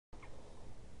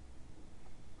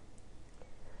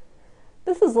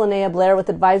This is Linnea Blair with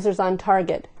Advisors on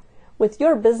Target with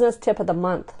your business tip of the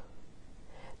month.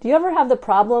 Do you ever have the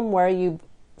problem where you've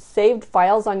saved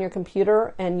files on your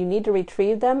computer and you need to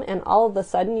retrieve them and all of a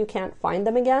sudden you can't find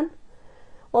them again?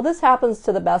 Well, this happens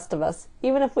to the best of us.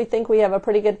 Even if we think we have a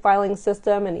pretty good filing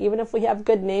system and even if we have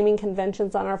good naming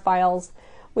conventions on our files,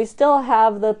 we still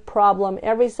have the problem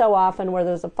every so often where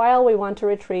there's a file we want to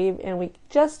retrieve and we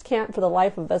just can't for the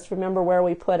life of us remember where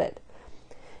we put it.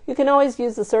 You can always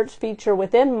use the search feature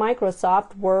within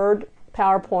Microsoft Word,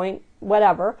 PowerPoint,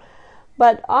 whatever,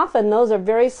 but often those are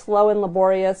very slow and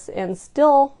laborious, and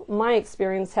still my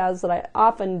experience has that I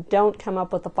often don't come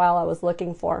up with the file I was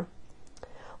looking for.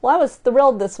 Well, I was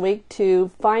thrilled this week to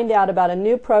find out about a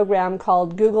new program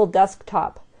called Google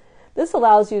Desktop. This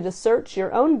allows you to search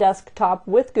your own desktop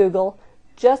with Google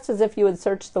just as if you would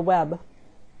search the web.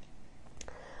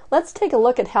 Let's take a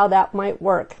look at how that might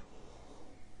work.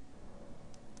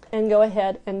 And go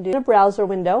ahead and do a browser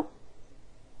window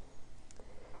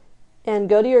and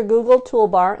go to your Google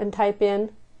toolbar and type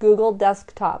in Google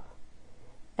Desktop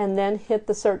and then hit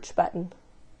the search button.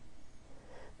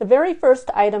 The very first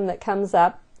item that comes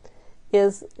up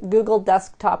is Google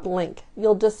Desktop link.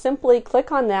 You'll just simply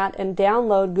click on that and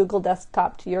download Google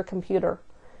Desktop to your computer.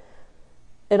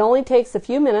 It only takes a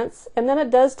few minutes, and then it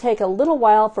does take a little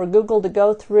while for Google to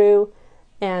go through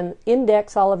and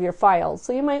index all of your files.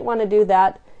 So you might want to do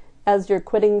that as you're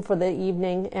quitting for the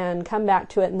evening and come back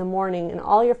to it in the morning, and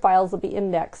all your files will be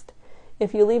indexed.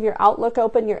 If you leave your Outlook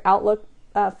open, your Outlook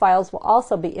files will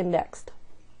also be indexed.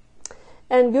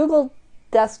 And Google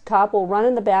Desktop will run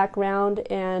in the background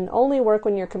and only work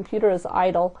when your computer is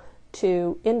idle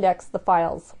to index the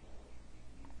files.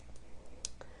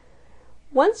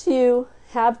 Once you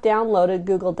have downloaded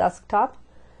Google Desktop,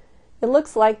 it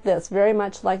looks like this, very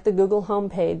much like the Google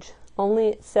homepage, only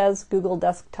it says Google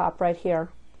Desktop right here.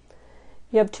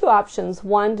 You have two options,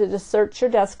 one to just search your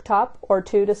desktop or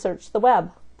two to search the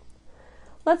web.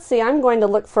 Let's see, I'm going to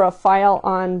look for a file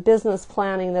on business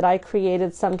planning that I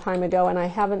created some time ago and I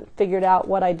haven't figured out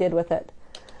what I did with it.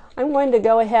 I'm going to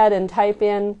go ahead and type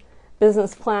in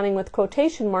business planning with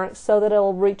quotation marks so that it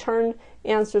will return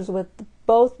answers with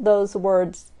both those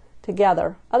words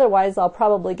together. Otherwise, I'll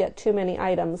probably get too many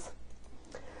items.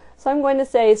 So I'm going to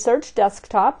say search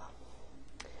desktop.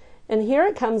 And here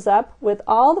it comes up with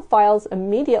all the files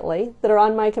immediately that are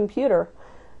on my computer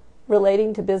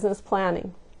relating to business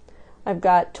planning. I've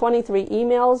got 23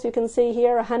 emails you can see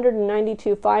here,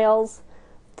 192 files,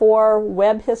 4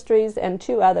 web histories, and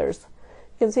 2 others.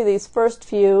 You can see these first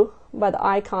few by the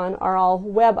icon are all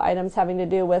web items having to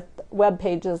do with web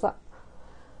pages.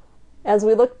 As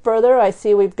we look further, I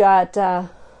see we've got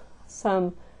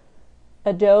some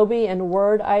Adobe and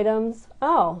Word items.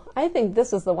 Oh, I think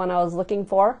this is the one I was looking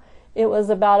for. It was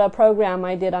about a program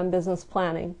I did on business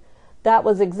planning. That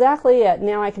was exactly it.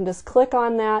 Now I can just click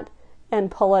on that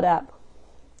and pull it up.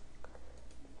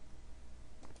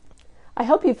 I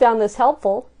hope you found this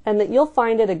helpful and that you'll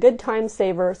find it a good time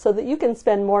saver so that you can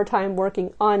spend more time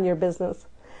working on your business.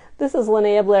 This is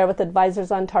Linnea Blair with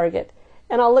Advisors on Target,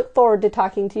 and I'll look forward to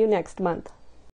talking to you next month.